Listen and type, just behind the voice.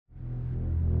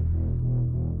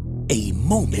A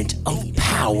moment of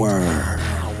power.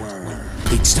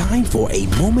 It's time for a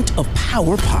Moment of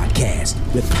Power podcast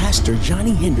with Pastor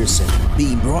Johnny Henderson,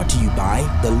 being brought to you by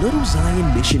the Little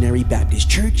Zion Missionary Baptist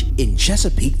Church in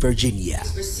Chesapeake, Virginia.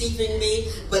 Receiving me,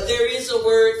 but there is a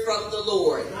word from the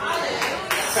Lord. Come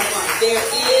on, there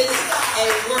is a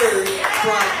word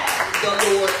from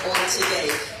the Lord on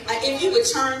today. If you would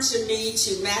turn to me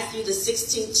to Matthew the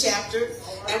 16th chapter,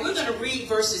 and we're going to read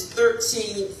verses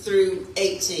 13 through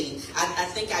 18. I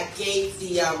think I gave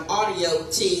the audio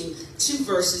team 2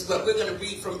 verses, but we're going to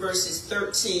read from verses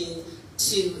 13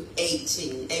 to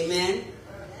 18. Amen.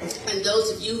 And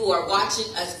those of you who are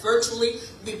watching us virtually,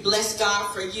 we bless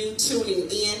God for you tuning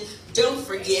in. Don't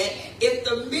forget, if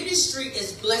the ministry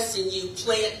is blessing you,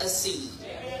 plant a seed.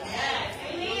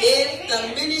 If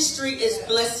the ministry is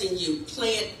blessing you,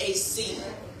 plant a seed.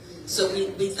 So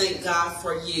we thank God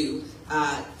for you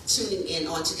tuning in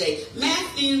on today.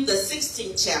 Matthew, the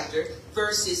 16th chapter,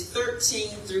 verses 13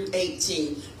 through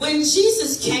 18. When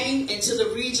Jesus came into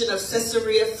the region of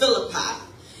Caesarea Philippi,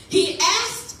 he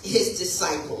asked his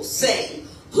disciples, saying,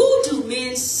 "Who do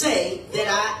men say that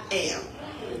I am?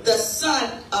 The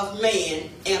Son of Man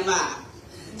am I?"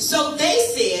 So they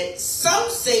said, "Some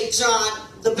say John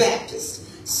the Baptist,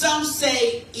 some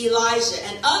say Elijah,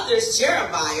 and others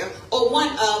Jeremiah or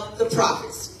one of the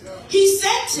prophets." He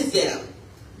said to them,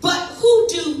 "But who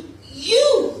do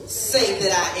you say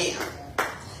that I am?"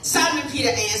 Simon Peter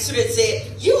answered and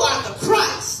said, "You are the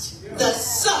Christ, the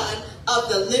Son of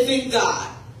the living God."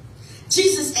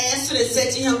 Jesus answered and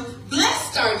said to him,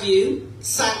 "Blessed are you,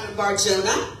 Simon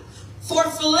Bar-Jonah, for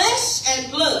flesh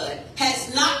and blood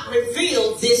has not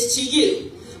revealed this to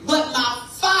you, but my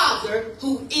Father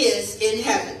who is in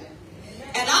heaven.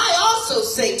 And I also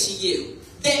say to you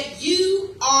that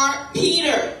you are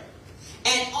Peter,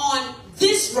 and on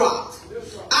this rock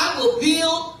I will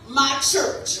build my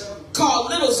church called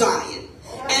Little Zion,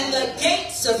 and the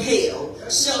gates of hell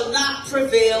shall not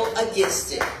prevail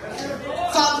against it."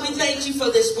 Father, we thank you for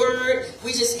this word.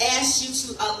 We just ask you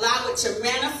to allow it to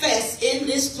manifest in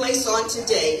this place on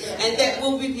today, and that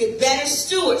we'll be better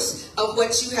stewards of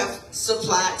what you have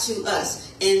supplied to us.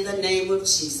 In the name of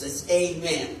Jesus,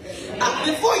 amen.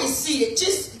 Before you see it,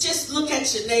 just look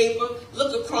at your neighbor,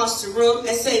 look across the room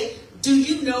and say, "Do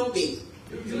you know me?"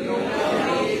 Do you know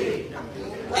me?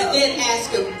 And then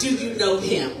ask him, "Do you know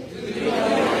him?"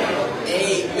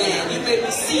 Amen. You may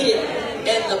be seated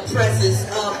in the presence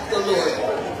of the Lord.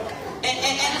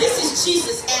 And this is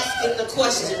Jesus asking the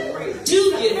question, do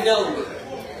you know me?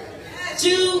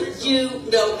 Do you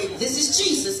know me? This is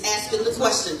Jesus asking the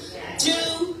question,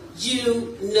 do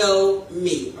you know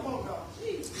me?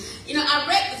 You know, I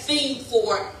read the theme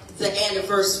for the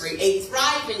anniversary, a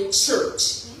thriving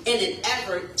church in an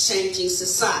ever-changing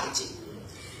society.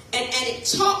 And it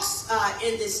talks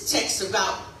in this text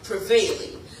about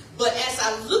prevailing. But as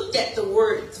I looked at the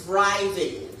word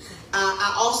thriving,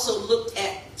 I also looked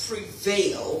at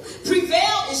prevail.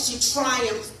 Prevail is to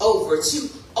triumph over, to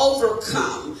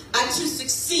overcome, to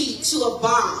succeed, to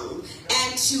abound,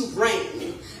 and to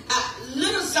reign.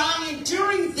 Little Zion,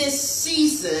 during this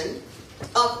season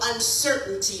of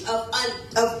uncertainty,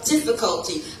 of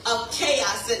difficulty, of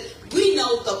chaos, and we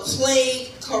know the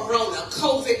plague, corona,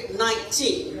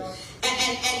 COVID-19,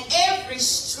 and every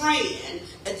strand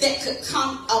that could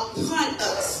come upon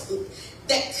us,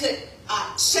 that could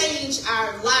change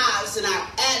our lives and our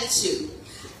attitude.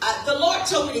 The Lord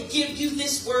told me to give you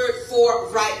this word for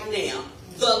right now.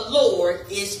 The Lord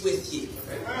is with you.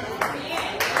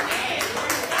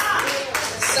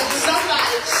 So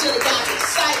somebody should have got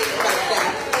excited about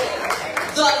that.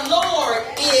 The Lord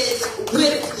is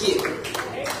with you.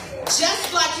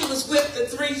 Just like he was with the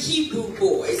 3 Hebrew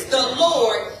boys, the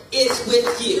Lord is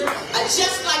with you.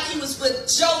 Just like he was with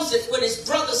Joseph when his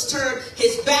brothers turned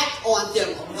his back on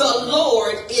them, the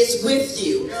Lord is with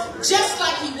you. Just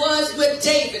like he was with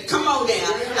David. Come on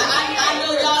now. I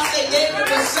know y'all say David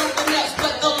was something else,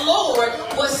 but the Lord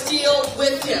was still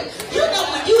with him. You know,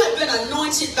 when you have been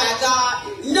anointed by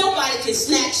God, nobody can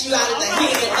snatch you out of the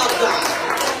hand of God.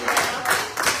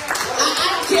 I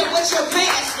don't care what your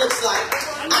past looks like.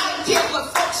 I don't care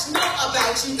what folks know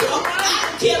about you. I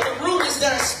don't care the rumors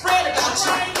that are spread about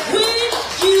you. When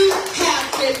you have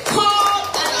been called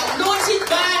and anointed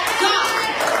by God,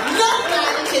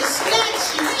 nobody can snatch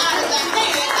you out of the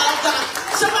hand of God.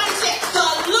 Somebody said, the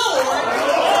Lord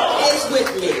is with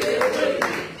me.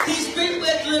 He's been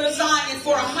with Little Zion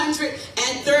for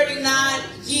 139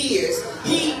 years.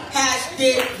 He has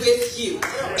been with you.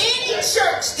 Any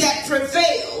church that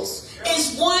prevails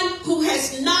is one who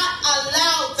has not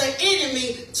allowed the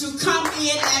enemy to come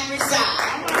in and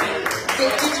reside.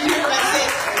 Did you hear what I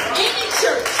said? Any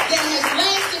church that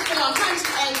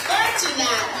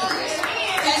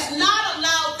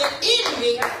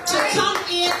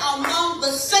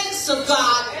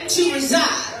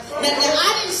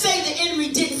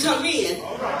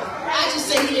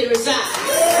reside.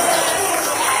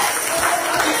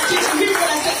 Did you hear what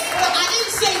I said? Well, I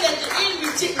didn't say that the enemy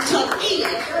didn't come in.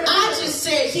 I just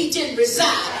said he didn't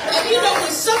reside. And you know,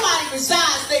 when somebody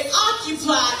resides, they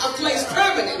occupy a place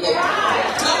permanently.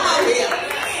 Come on here.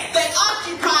 They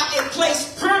occupy a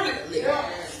place permanently.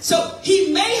 So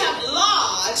he may have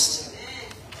lodged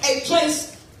a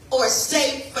place or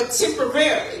stay for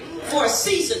temporarily, for a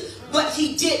season, but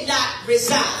he did not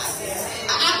reside.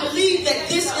 I believe that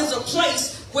this is a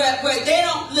place where they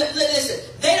don't, listen,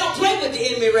 they don't play with the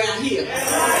enemy around here.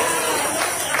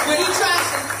 When he tries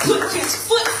to put his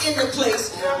foot in the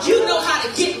place, you know how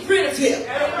to get rid of him.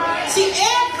 See,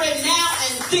 every now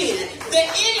and then, the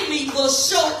enemy will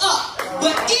show up.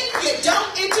 But if you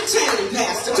don't entertain him,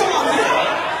 Pastor, come on here,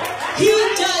 he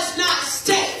does not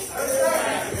stay.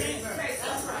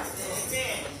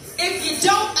 If you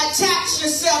don't attach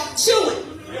yourself to him,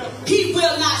 he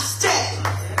will not stay.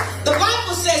 The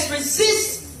Bible says,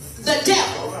 resist the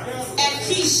devil and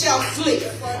he shall flee.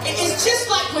 It's just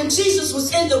like when Jesus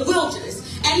was in the wilderness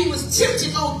and he was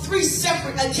tempted on 3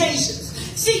 separate occasions.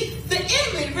 See, the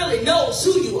enemy really knows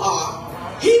who you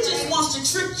are. He just wants to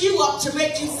trick you up to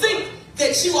make you think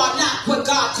that you are not what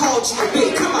God called you to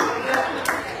be. Come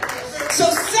on. So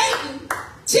Satan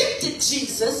tempted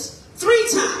Jesus 3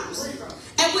 times.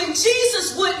 And when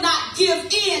Jesus would not give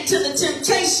in to the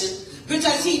temptation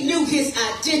because he knew his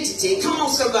identity, come on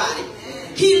somebody,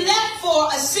 he left for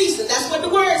a season. That's what the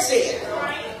word said.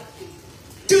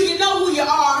 Do you know who you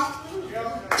are?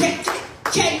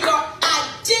 Can your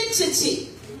identity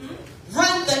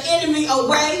run the enemy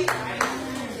away?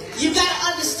 You got to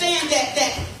understand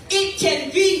that it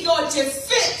can be your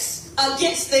defense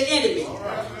against the enemy.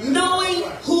 Knowing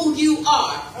who you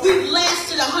are. We've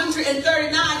lasted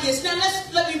 139 years. Now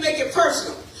let me make it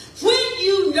personal. When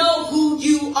you know who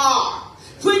you are,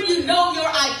 when you know your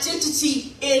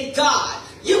identity in God,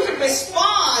 you can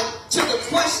respond to the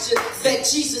question that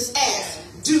Jesus asked,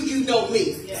 do you know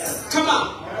me? Come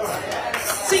on.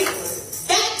 See,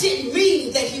 that didn't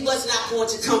mean that he was not going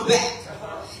to come back.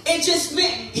 It just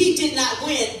meant he did not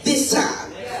win this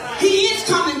time. He is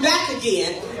coming back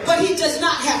again, but he does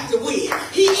not have to win.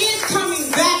 He is coming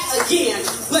back again,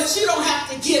 but you don't have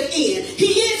to give in.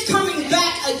 He is coming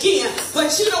back again,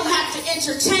 but you don't have to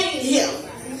entertain him.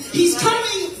 He's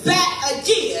coming back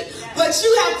again, but you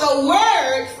have the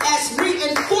word as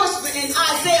reinforcement in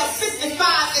Isaiah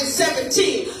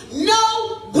 55:17.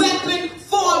 No weapon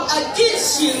formed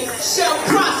against you shall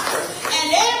prosper,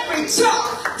 and every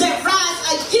tongue that rises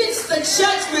against the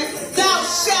judgment thou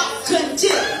shalt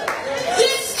condemn.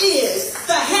 This is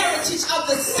the heritage of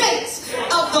the saints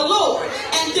of the Lord,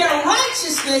 and their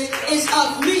righteousness is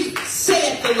of me,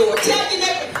 saith the Lord. Tell me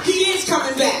that he is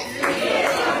coming back.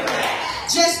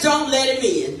 Just don't let him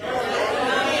in.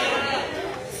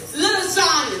 Little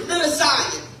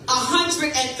Zion,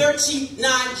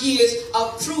 139 years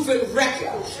of proven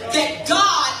record that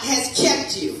God has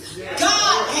kept you.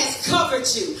 God has covered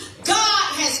you.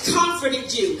 God has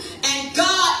comforted you. And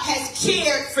God has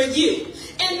cared for you.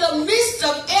 In the midst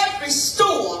of every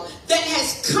storm that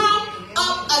has come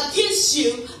up against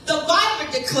you, the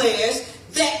Bible declares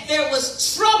that there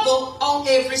was trouble on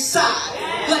every side,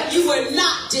 but you were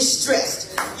not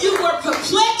distressed. You were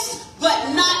perplexed,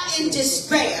 but not in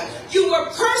despair. You were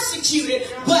persecuted,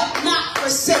 but not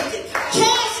forsaken.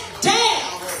 Cast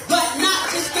down, but not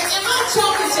despair. Am I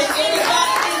talking to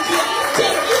anybody in here?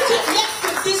 Can you connect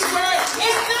with this word?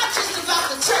 It's not just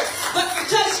about the church, but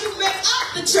because you make up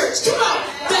the church. Come on.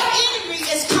 The enemy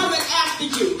is coming after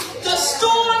you. The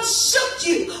storm shook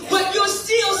you, but you're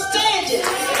still standing.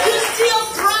 You're still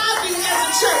thriving as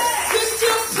a church. You're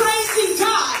still praising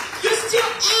God. You're still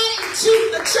adding to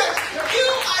the church. You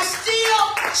are still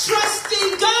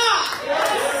trusting God.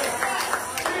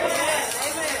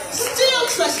 Still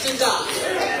trusting God.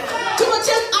 Come on,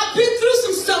 I've been through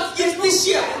some stuff this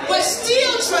year, but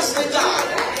still trusting God.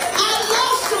 I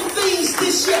lost some things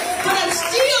this year, but I'm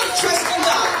still trusting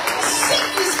God.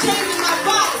 Sickness came in my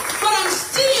body, but I'm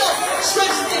still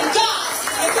trusting God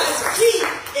because he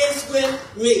is with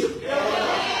me.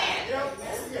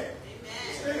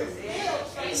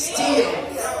 Still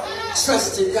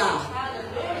trusting God.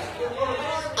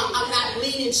 I'm not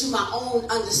leaning to my own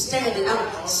understanding.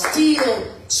 I'm still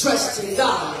trusting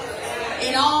God.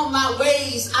 In all my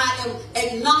ways, I am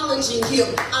acknowledging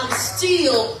him. I'm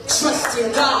still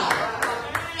trusting God.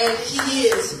 And he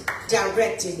is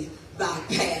directing my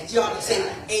path. You ought to say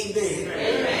amen.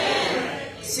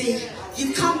 Amen. See,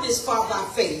 you've come this far by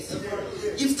faith.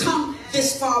 You've come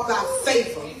this far by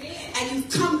favor. And you've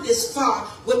come this far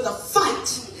with a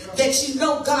fight that you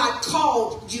know God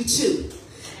called you to.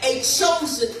 a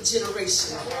chosen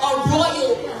generation, a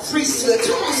royal priesthood.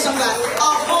 Come on, somebody.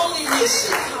 A holy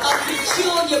nation, a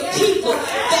peculiar people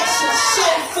that should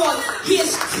show forth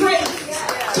his praise.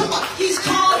 Come on. He's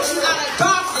called you out of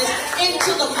darkness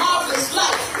into the marvelous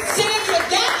light. Sandra,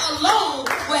 that alone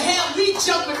will have me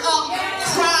jumping up,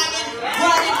 crying,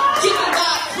 running, giving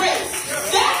God praise.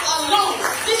 That alone,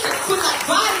 listen, when my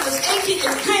body was aching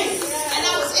in pain, and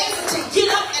I was able to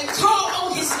get up and call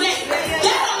on his name,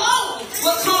 that alone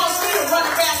will cause me to run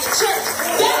around the church.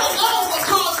 That alone will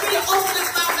cause me to open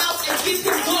up my mouth and give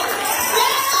him glory.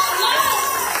 That alone.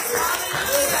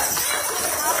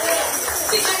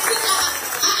 See,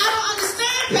 I don't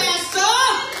understand, Pastor.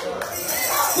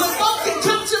 When folk can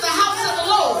come to the house of the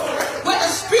Lord, where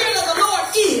the Spirit of the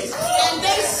Lord is, and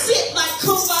they sit like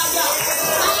kumbaya.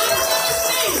 I don't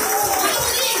understand how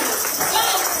it is.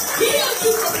 God heal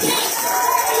you from cancer.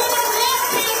 You don't have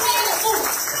cancer anymore.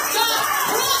 God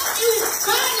brought you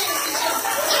finances.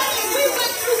 I mean, we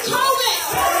went through COVID.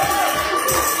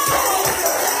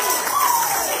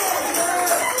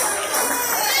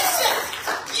 Listen,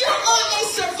 you are a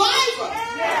survivor.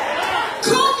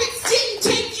 COVID didn't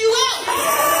take you out,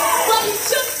 but it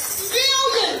took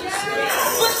millions.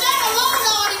 But that alone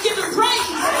ought to give him praise.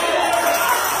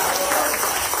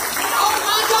 Oh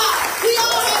my God, we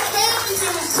all had family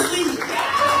members to leave.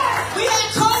 We had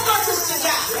co-workers to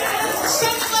die.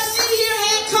 Some of us in here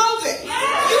had COVID.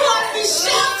 You ought to be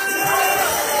shouting.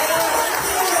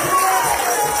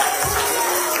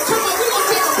 Come on, we're going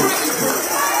to take a praise break.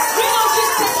 We don't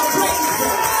just take a praise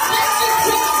break. Let's just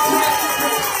take a praise break.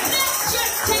 Let's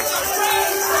just take a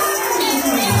praise break and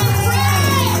give him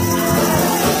praise.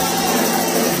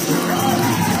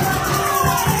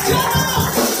 Come on.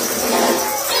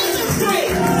 Give him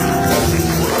praise.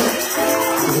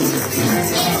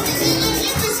 And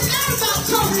if it's not about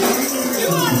COVID, you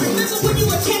ought to remember when you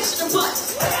were catching the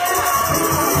bus.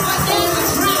 But then you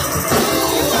drowned.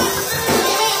 You ought to remember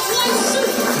you had one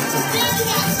suit. Then you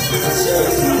got many to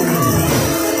choose from.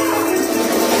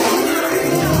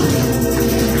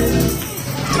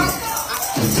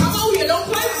 Come on here, don't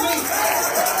play with me.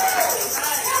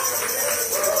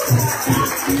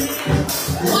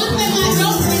 One thing I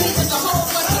don't need is a whole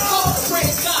bunch of call to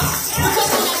praise God. Because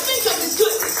when I think of his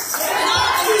goodness and all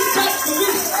that he's done for me,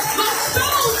 my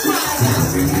soul cries out.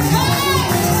 Hey!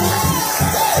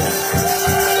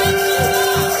 Thank you,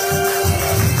 Lord.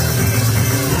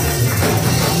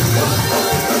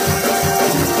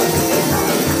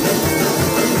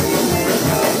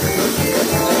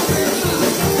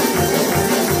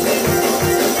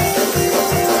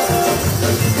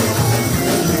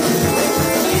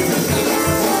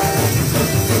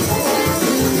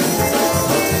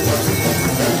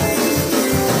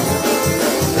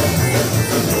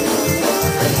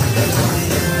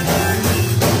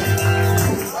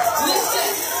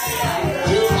 Listen,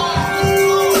 you are the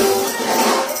called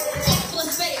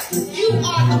ecclesia. You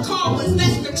are the called,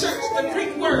 that's the church, the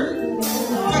Greek word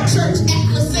for church,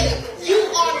 ecclesia. You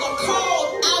are the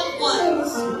called out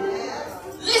ones.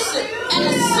 Listen, an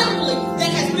assembly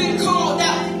that has been called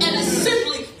out, an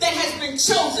assembly that has been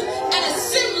chosen, an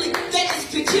assembly that is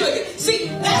peculiar. See,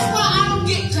 that's why I don't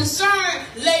get concerned,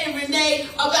 Lady Renee,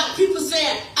 about people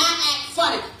saying I act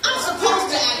funny. I'm supposed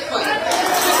to act funny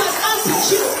because I'm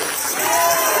peculiar.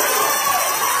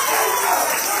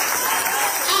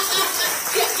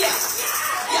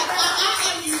 I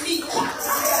am unique.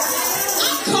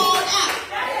 I'm called out.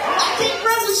 I can't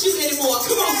run with you anymore.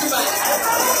 Come on, somebody.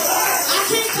 I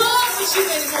can't club with you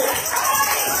anymore.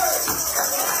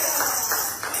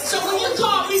 So when you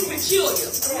call me peculiar,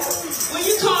 when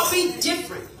you call me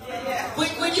different,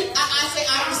 when you, I say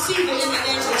I receive it in the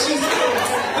name of Jesus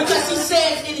because he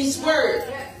says in his word.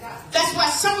 That's why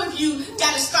some of you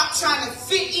got to stop trying to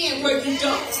fit in where you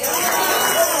don't.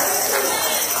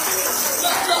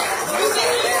 Look, we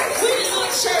the little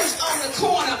church on the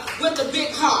corner with the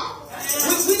big heart.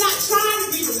 We're not trying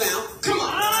to be the mouth. Come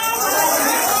on.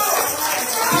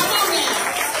 Come on now.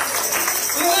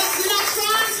 We're not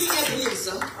trying to be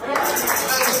Ebenezer.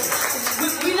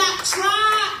 We're not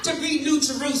trying to be New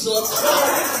Jerusalem.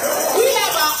 We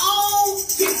have our own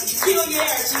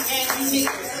peculiarity and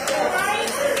uniqueness.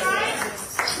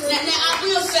 Now I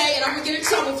will say, and I'm going to get in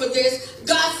trouble for this,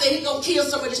 God said he's going to kill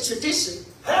some of this tradition.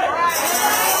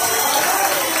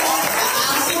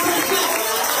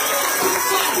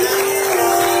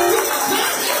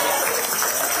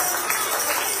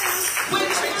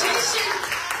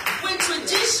 When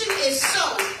tradition is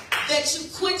so that you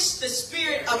quench the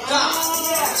Spirit of God,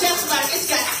 tell somebody it's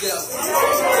got to go.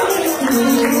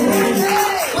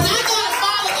 When I got to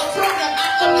follow a program,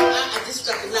 I just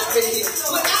stuck it not ready here.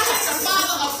 When I have to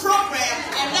follow a program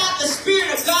and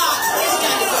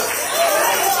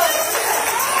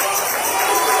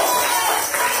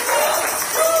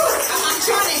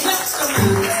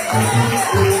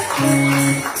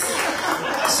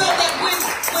So that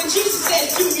when Jesus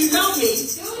says, do you know me?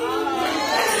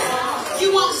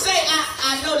 You won't say,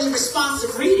 I know the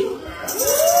responsive reading.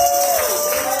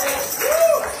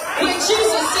 When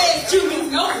Jesus says, do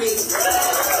you know me?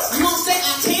 You won't say,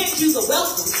 I can't do the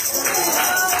welcome.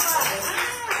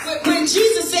 When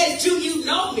Jesus says, do you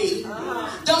know me?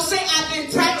 Don't say, I've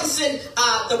been practicing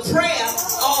the prayer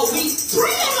all week.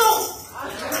 Bring it home.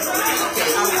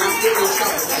 Okay, I'm getting in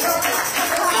trouble now.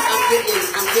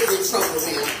 I'm getting in trouble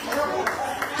now.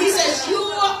 He says, you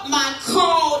are my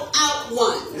called out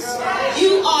ones.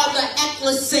 You are the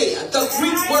ecclesia, the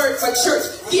Greek word for church,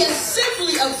 the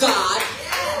assembly of God,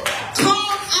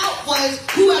 called out ones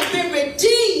who have been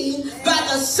redeemed by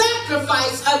the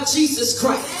sacrifice of Jesus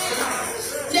Christ.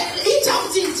 He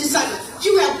told his disciples,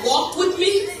 you have walked with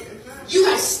me, you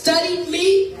have studied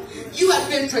me, you have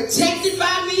been protected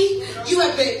by me, you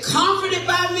have been comforted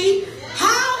by me.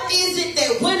 How is it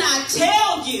that when I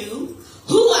tell you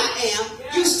who I am,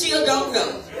 you still don't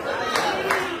know?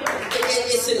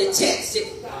 It's in the text.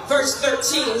 Verse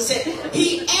 13 said,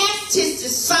 he asked his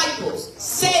disciples,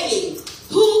 saying,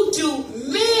 who do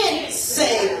men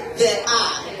say that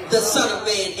I, the Son of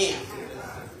Man, am?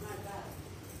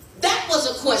 That was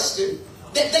a question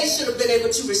that they should have been able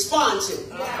to respond to.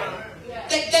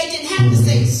 They didn't have to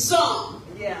say some,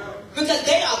 because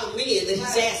they are the men that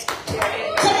he's asking.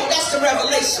 Come on, that's the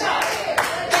revelation.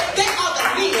 They are the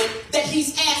men that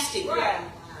he's asking.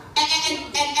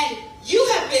 And you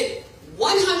have been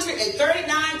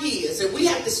 139 years, and we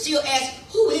have to still ask,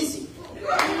 who is he?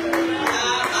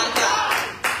 My God.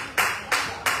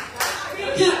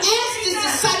 He asked his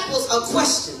disciples a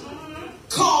question.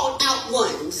 Called out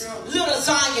ones, Little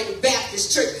Zion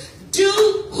Baptist Church.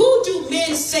 Who do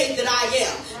men say that I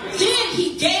am? Then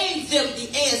he gave them the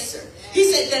answer. He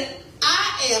said that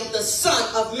I am the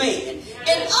Son of Man.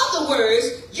 In other words,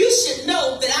 you should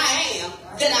know that I am,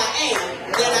 that I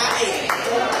am, that I am.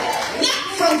 Not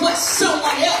from what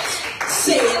someone else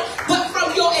said, but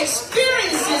from your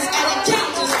experiences and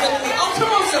encounters with me. Oh,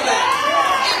 come on, somebody.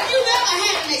 If you've ever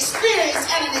had an experience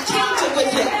and an encounter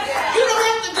with him, you don't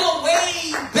have to go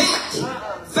way back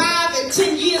 5 and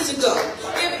 10 years ago.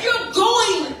 If you're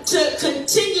going to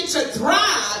continue to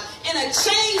thrive in a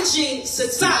changing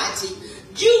society,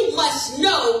 you must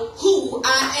know who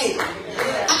I am.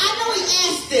 I know he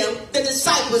asked them, the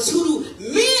disciples, who do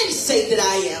men say that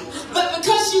I am? But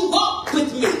because you walk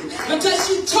with me, because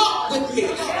you talk with me,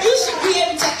 you should be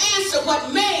able to answer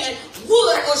what man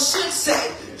would or should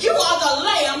say. You are the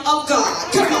Lamb of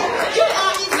God. Come on. You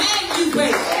are Emmanuel.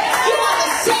 You are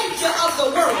the Savior of the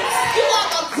world. You are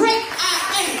the great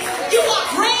I am. You are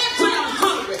bread when I'm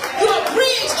hungry. You are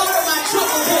bridge over my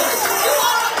troubled waters. You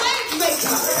are a way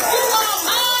maker. You are a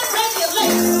mind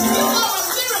regulator. You are a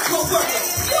miracle worker.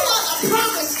 You are the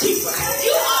promise keeper.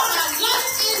 You are my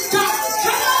light in darkness.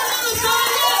 Come on, little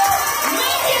Zion.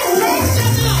 Make it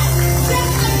personal.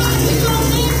 Testify to your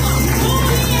name of who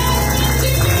he has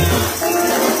been to you.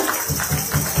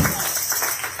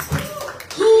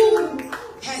 Who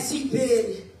has he been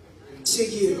to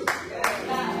you?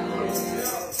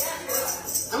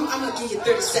 I'm going to give you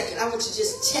 30 seconds. I want you to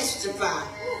just testify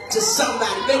to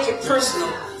somebody. Make it personal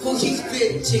who he's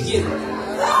been to you. Come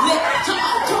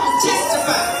on,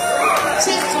 testify.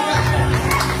 Testify.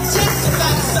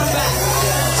 Testify to somebody.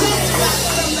 Testify to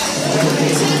somebody.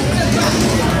 Testify.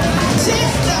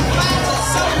 Testify to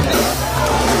somebody.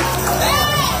 Hey,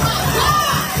 my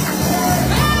God.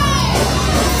 Hey.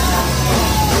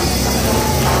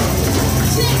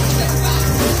 Testify.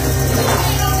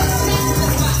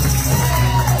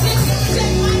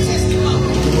 Check my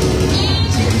testimony.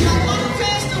 And my mom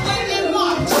passed away in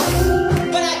March.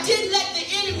 But I didn't let the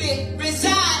enemy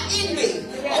reside in me.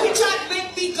 And he tried to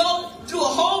make me go through a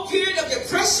whole period of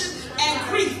depression and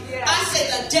grief. I said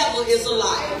the devil is a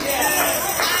liar.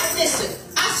 Listen,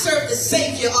 I serve the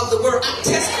Savior of the world. I'm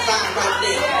testifying right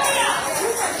now.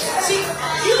 See,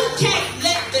 you can't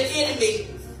let the enemy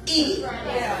in.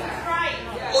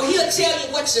 Or he'll tell you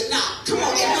what you're not. Come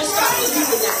on, and you'll stop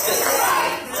believing that thing.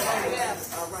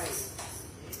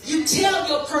 You tell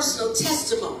your personal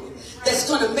testimony that's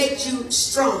going to make you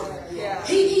stronger.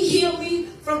 He healed me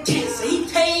from cancer. He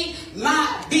paid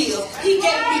my bill. He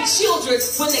gave me children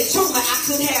when they told me I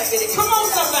couldn't have any. Come on,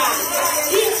 somebody.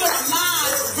 He's a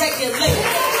mind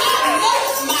regulator. I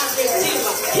know my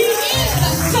Redeemer. He is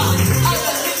the Son of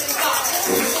the living God.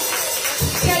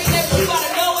 Tell you that you got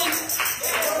to know him.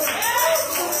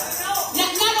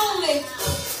 Not only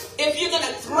if you're going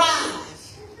to thrive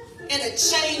in a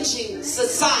changing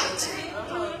society,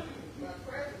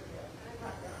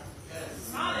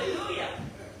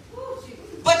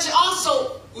 but you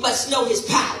also must know his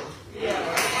power.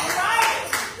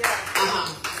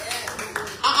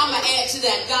 to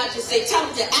that, God just say, tell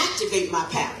him to activate my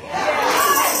power.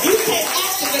 You can't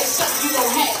activate something you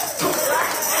don't have.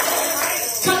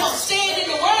 Come on, staying in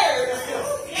the word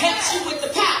helps you with the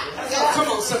power. Come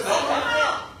on, somebody.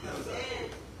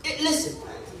 Listen,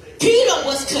 Peter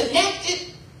was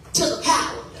connected to the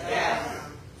power.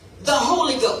 The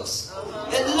Holy Ghost.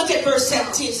 Look at verse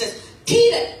 17. It says,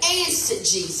 Peter answered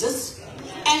Jesus,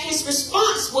 and his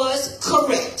response was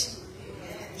correct.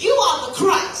 You are the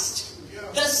Christ,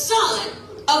 the Son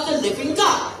of the living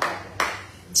God.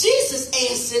 Jesus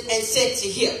answered and said to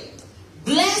him,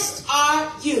 blessed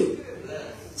are you,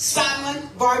 Simon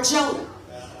Bar-Jonah,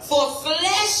 for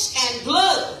flesh and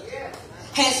blood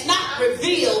has not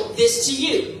revealed this to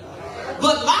you,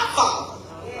 but my Father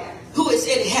who is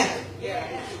in heaven.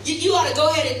 You ought to go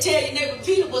ahead and tell your neighbor,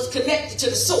 Peter was connected to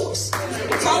the source.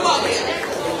 Come on here.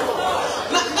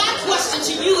 My question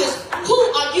to you is, who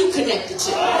are you connected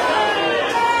to?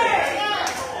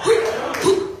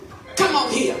 Who? Come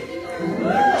on here.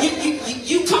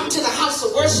 You come to the house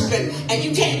of worship and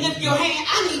you can't lift your hand.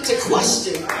 I need to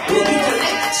question who you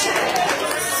connected to.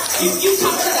 You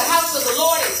come to the house of the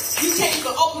Lord and you can't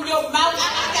even open your mouth.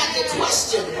 I got to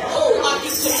question who are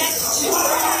you connected to.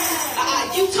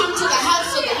 You come to the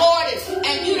house of the Lord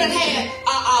and you done had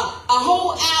a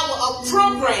whole hour of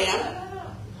program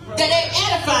that ain't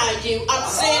edifying you.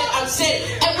 I'm saying.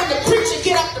 And when the preacher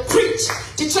get up to preach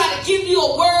to try to give you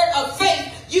a word of faith,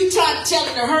 you try to tell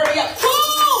him to hurry up. Who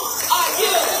are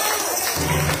you?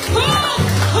 Who?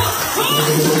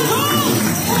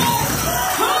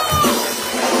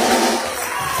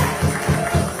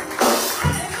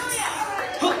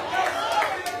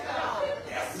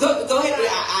 Go ahead.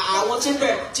 I want you to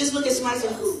just look at somebody and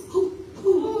say, who?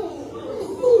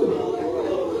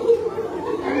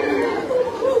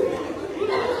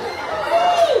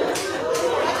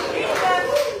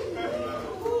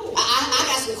 I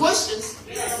got some questions.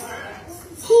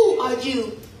 Who are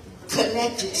you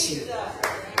connected to?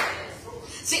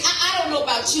 See, I don't know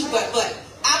about you, but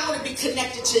I want to be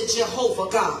connected to Jehovah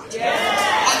God.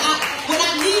 When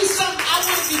I need something, I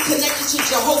want to be connected to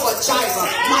Jehovah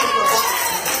Jireh, my provider.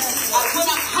 When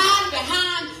I'm hiding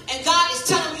behind and God is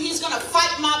telling me he's going to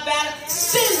fight my battle,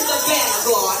 send the banner,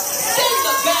 God. Send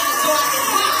the banner so I can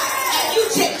hide and you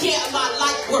take care of my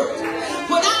life work.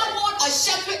 When I want a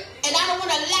shepherd and I don't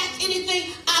want to lack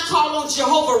anything, I call on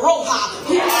Jehovah Roha,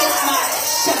 who is my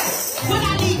shepherd. When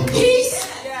I need peace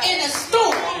in a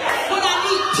storm, when I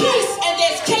need peace and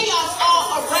there's chaos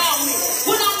all around me,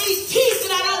 when I need peace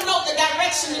and I don't know the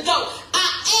direction to go,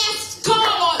 I call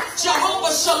on Jehovah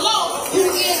Shalom, who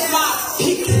is my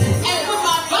peace. And when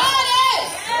my body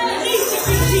needs to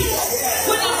be healed,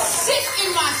 when I'm sick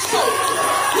in my soul,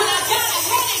 when I got a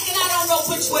headache and I don't know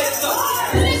which way to go,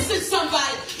 listen,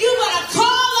 somebody, you better call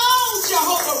on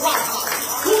Jehovah Rapha,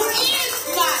 who is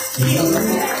my healer.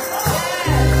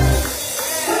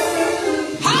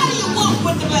 How do you walk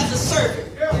with him as a servant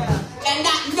and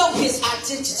not know his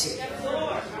identity?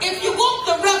 If you want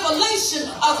the revelation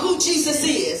of who Jesus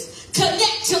is,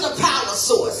 connect to the power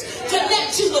source.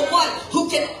 Connect to the one who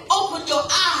can open your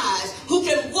eyes, who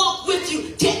can walk with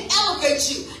you, can elevate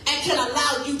you, and can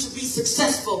allow you to be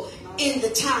successful in the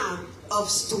time of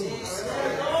storms.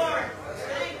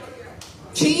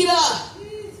 Peter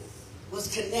was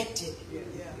connected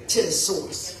to the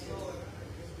source.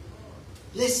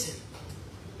 Listen,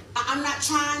 I'm not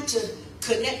trying to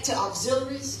connect to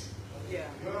auxiliaries.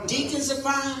 Deacons are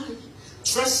fine.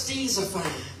 Trustees are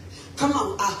fine. Come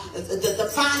on, the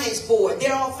finance board,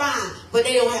 they're all fine, but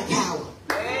they don't have power.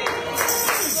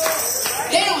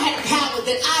 They don't have power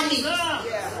that I need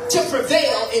to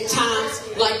prevail in times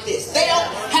like this. They don't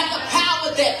have the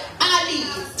power that I need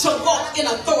to walk in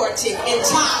authority in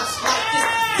times like this.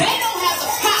 They don't have the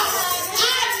power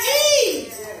I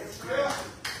need.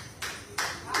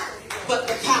 But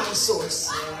the power source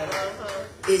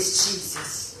is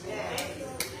Jesus.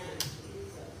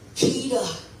 Peter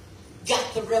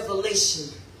got the revelation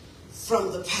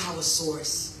from the power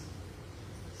source.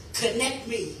 Connect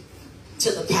me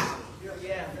to the power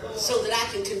so that I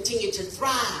can continue to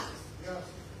thrive,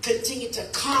 continue to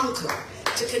conquer,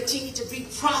 to continue to be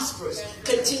prosperous,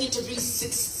 continue to be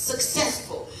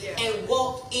successful, and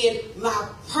walk in my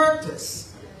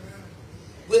purpose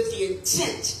with the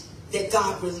intent that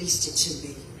God released it to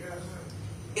me.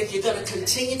 If you're going to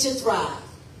continue to thrive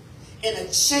in a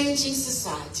changing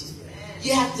society,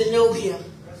 you have to know him.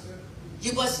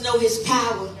 You must know his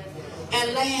power.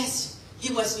 And last,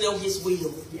 you must know his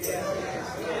will.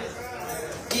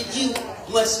 You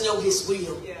must know his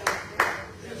will.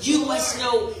 You must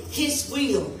know his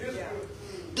will.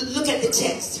 Look at the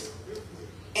text.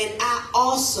 And I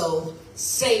also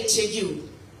say to you,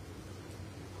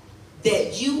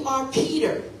 that you are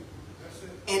Peter,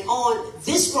 and on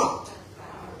this rock,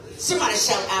 somebody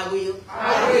shout, I will.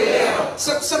 I will.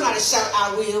 Somebody shout,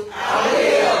 I will. I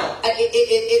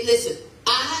will. Listen,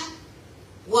 I,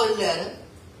 one letter,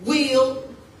 will,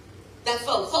 that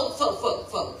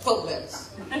four letters.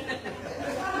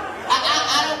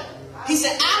 I don't, he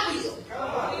said, I will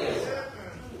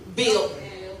build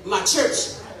my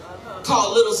church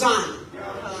called Little Zion.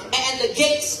 And the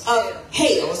gates of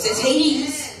hell, it says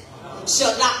Hades,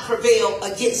 shall not prevail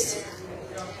against it.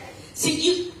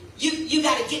 See, you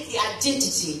got to get the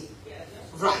identity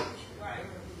right.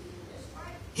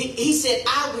 He said,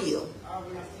 I will.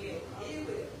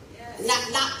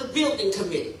 Not the building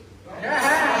committee.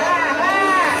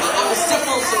 I was step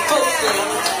on some folks there.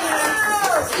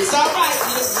 It's all right.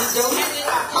 You don't have to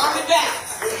call me back.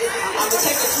 I'm going to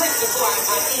take a drink before I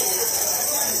end it.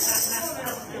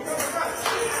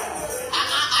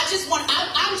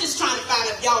 I'm just trying to find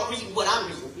out if y'all reading what I'm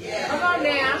reading. Come on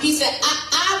now. He said,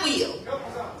 I will.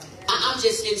 I'm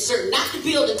just inserting, not the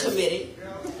building committee,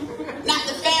 not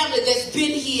the family that's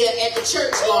been here at the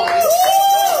church longest.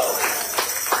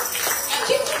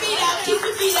 Keep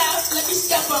your feet out, let me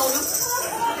step on them.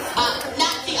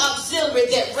 Not the auxiliary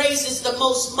that raises the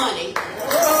most money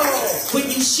when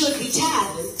you should be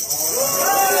tithing.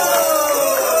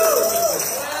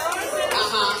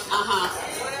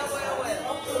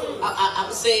 I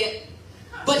would say it.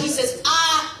 But he says,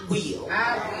 I will.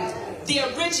 The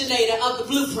originator of the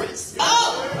blueprints.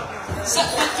 Oh!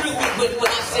 Something went through me when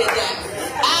I said that.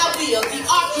 I will. The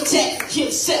architect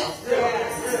himself.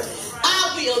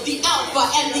 I will. The Alpha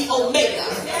and the Omega.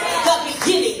 The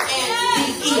beginning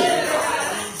and the end.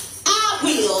 I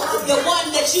will. The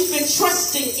one that you've been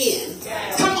trusting in.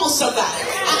 Come on, somebody.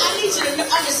 I need you to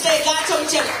understand. God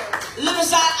told you, Little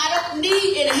Zion, I don't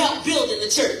need any help building the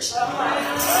church.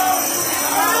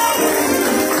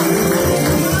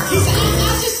 He said,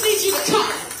 I just need you to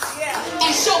come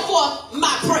and show forth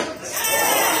my praise.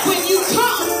 When you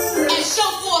come and show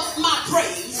forth my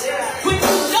praise, when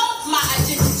you know my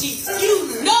identity,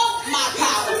 you know my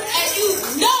power, and you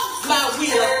know my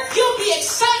will, you'll be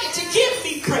excited to give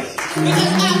me praise.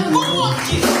 Because I warned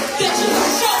you that you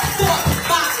will show forth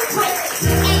my praise.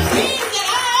 And being that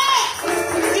I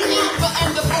am the Alpha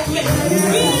and the Omega,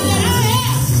 being that I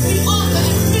am the author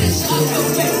and finisher of your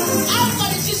faith, I'm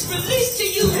going to just release to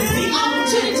you the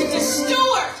opportunity to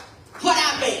steward what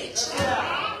I manage.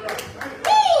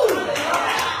 Woo!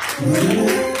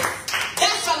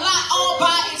 That's a lot all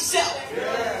by itself.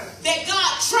 That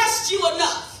God trusts you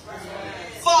enough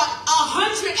for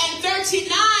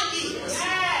 139 years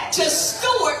to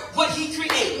steward what he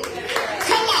created.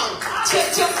 Come on, to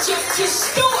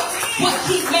steward what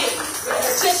he made.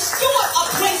 To steward a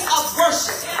place of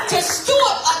worship. To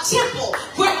steward a temple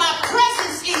where my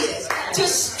presence is. To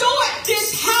steward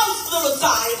this house, Little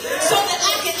Zion, so that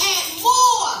I can add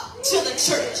more to the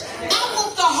church. I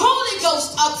want the Holy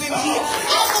Ghost up in here.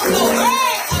 I want the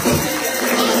word up in here.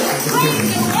 I want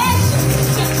praise and worship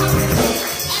to come in.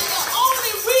 And the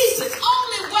only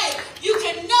way you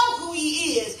can know who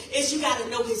he is you got to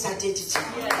know his identity.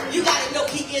 You got to know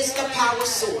he is the power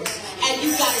source. And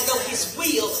you got to know his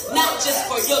will, not just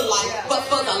for your life, but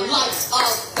for the life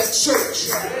of the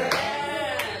church.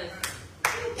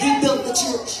 He built the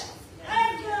church.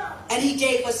 And he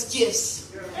gave us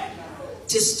gifts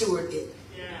to steward it.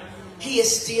 He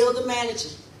is still the manager.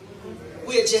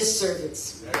 We're just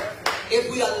servants.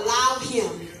 If we allow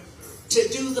him to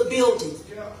do the building,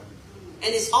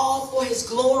 and it's all for his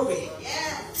glory,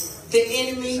 the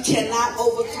enemy cannot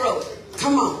overthrow it.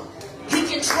 Come on. He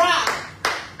can try,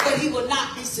 but he will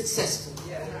not be successful.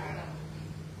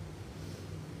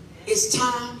 It's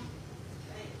time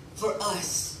for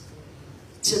us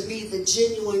to be the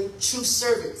genuine, true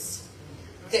servants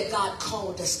that God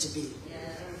called us to be.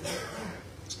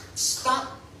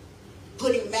 Stop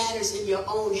putting matters in your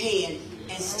own hand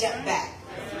and step back.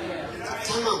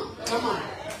 Come on, come on.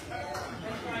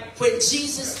 When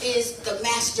Jesus is the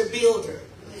master builder,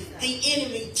 the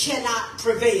enemy cannot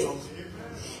prevail.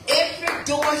 Every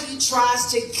door he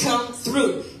tries to come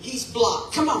through, he's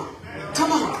blocked. Come on,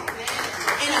 come on.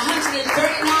 In 139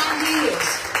 years,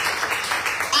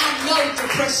 I know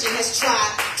depression has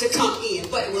tried to come in,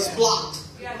 but it was blocked.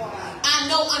 I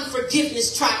know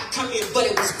unforgiveness tried to come in, but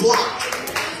it was blocked.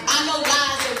 I know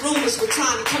lies and rumors were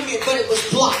trying to come in, but it was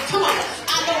blocked. Come on.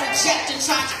 I know rejection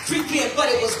tried to creep in,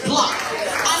 but it was blocked.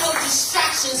 I know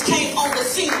distractions came on the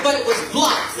scene, but it was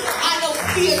blocked. I know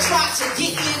fear tried to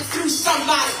get in through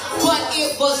somebody, but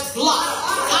it was blocked.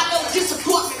 I know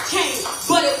disappointment came,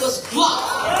 but it was blocked.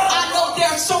 I know there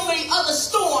are so many other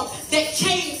storms that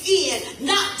came in,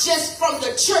 not just from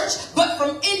the church, but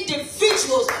from individuals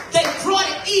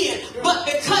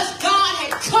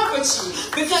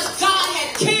because God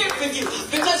had cared for you,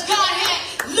 because God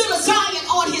had little Zion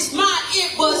on his mind,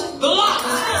 it was blocked.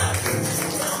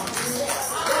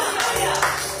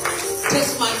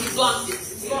 This might he blocked it.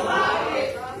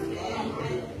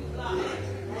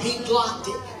 He blocked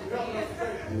it.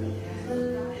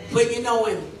 When you know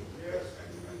him,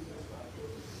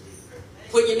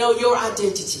 when you know your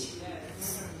identity,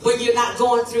 when you're not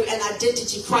going through an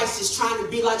identity crisis trying to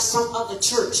be like some other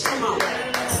church. Come on.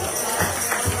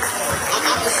 I'm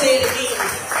going to say it again.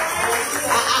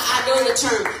 I know the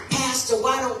term, Pastor,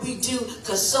 why don't we do,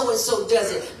 because so-and-so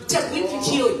does it. Because we can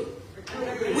kill you.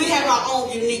 We have our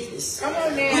own uniqueness. Come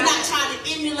on now. We're not trying to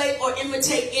emulate or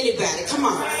imitate anybody. Come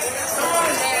on. Come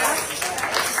on now.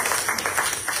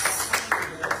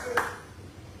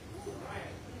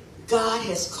 God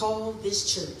has called this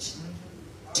church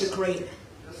to greater.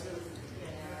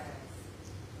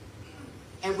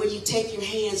 And when you take your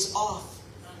hands off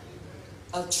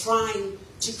of trying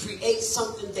to create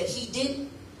something that he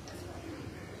didn't,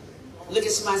 look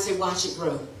at somebody and say, watch it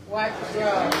grow. Watch it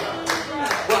grow.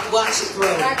 Watch it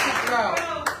grow. Watch it grow.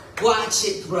 Watch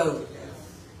it grow.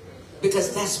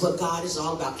 Because that's what God is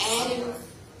all about. Adding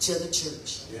to the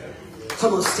church.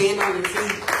 Come on, stand on your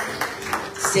feet.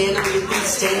 Stand on your feet.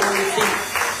 Stand on your feet.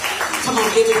 Come on,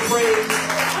 give him praise.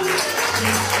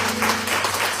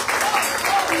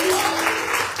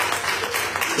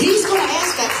 He's going to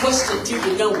ask that question, do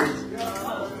you know me?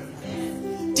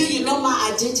 Do you know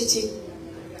my identity?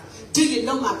 Do you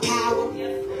know my power?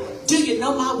 Do you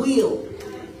know my will?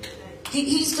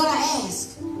 He's going to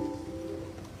ask.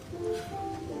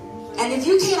 And if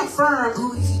you can't affirm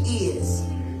who he is,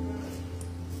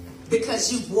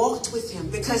 because you've walked with him,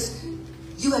 because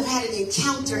you have had an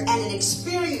encounter and an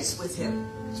experience with him,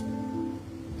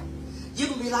 you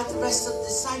can be like the rest of the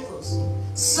disciples.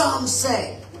 Some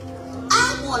say,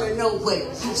 I want to know what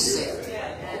you said.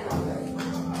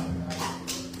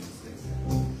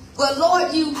 Well,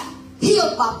 Lord, you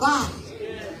healed my body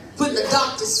when the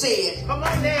doctor said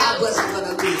I wasn't going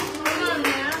to live. Come on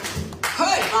now.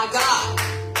 Hey, my God.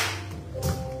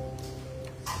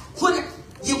 When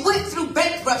you went through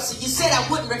bankruptcy, you said I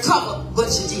wouldn't recover, but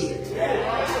you did.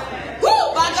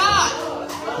 Woo, my God.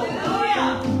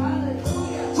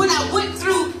 When I went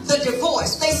through the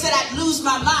divorce, they said I'd lose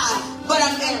my mind, but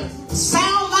I'm in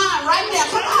sound mind right now.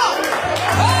 Come on.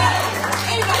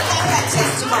 Hey, anybody got that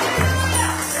testimony?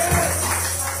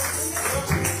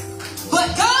 But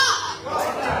God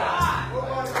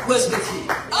was with you.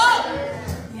 Oh,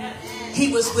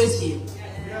 he was with you.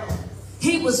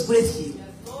 He was with you.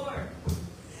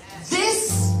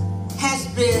 This has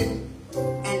been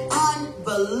an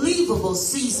unbelievable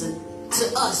season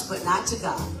to us, but not to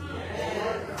God.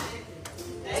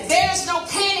 There's no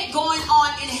panic going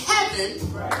on in heaven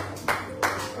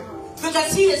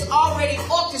because he has already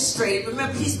orchestrated.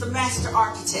 Remember, he's the master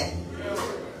architect.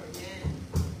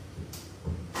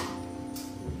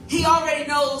 He already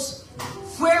knows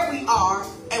where we are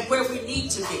and where we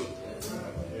need to be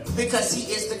because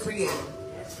he is the creator.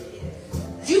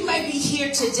 You may be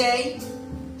here today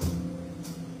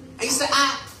and you say,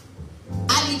 I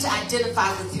need to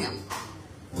identify with him.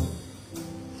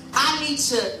 I need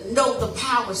to know the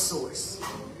power source.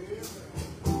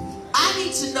 I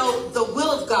need to know the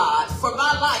will of God for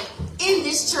my life in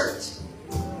this church.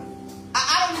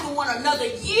 I don't even want another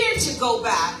year to go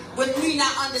by with me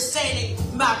not understanding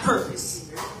my purpose.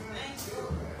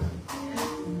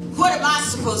 What am I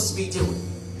supposed to be doing?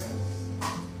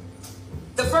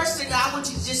 The first thing I want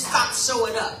you to just stop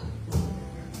showing up.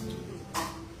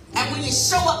 And when you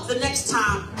show up the next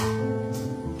time,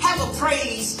 have a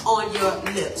praise on your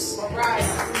lips. Right.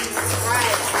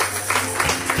 Right.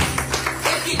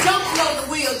 If you don't know the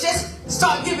will, just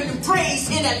start giving him praise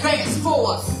in advance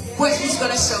for what he's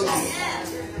going to show you.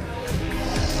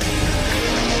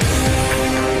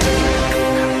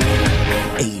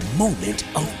 A moment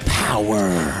of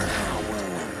power.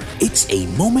 It's a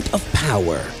moment of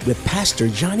power with Pastor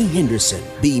Johnny Henderson,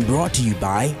 being brought to you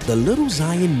by the Little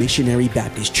Zion Missionary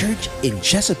Baptist Church in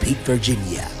Chesapeake,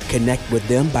 Virginia. Connect with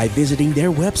them by visiting their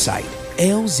website,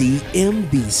 lzmbc.net.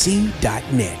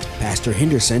 Pastor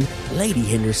Henderson, Lady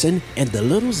Henderson, and the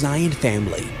Little Zion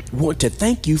family want to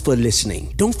thank you for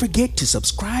listening. Don't forget to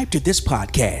subscribe to this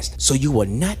podcast so you will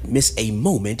not miss a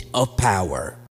moment of power.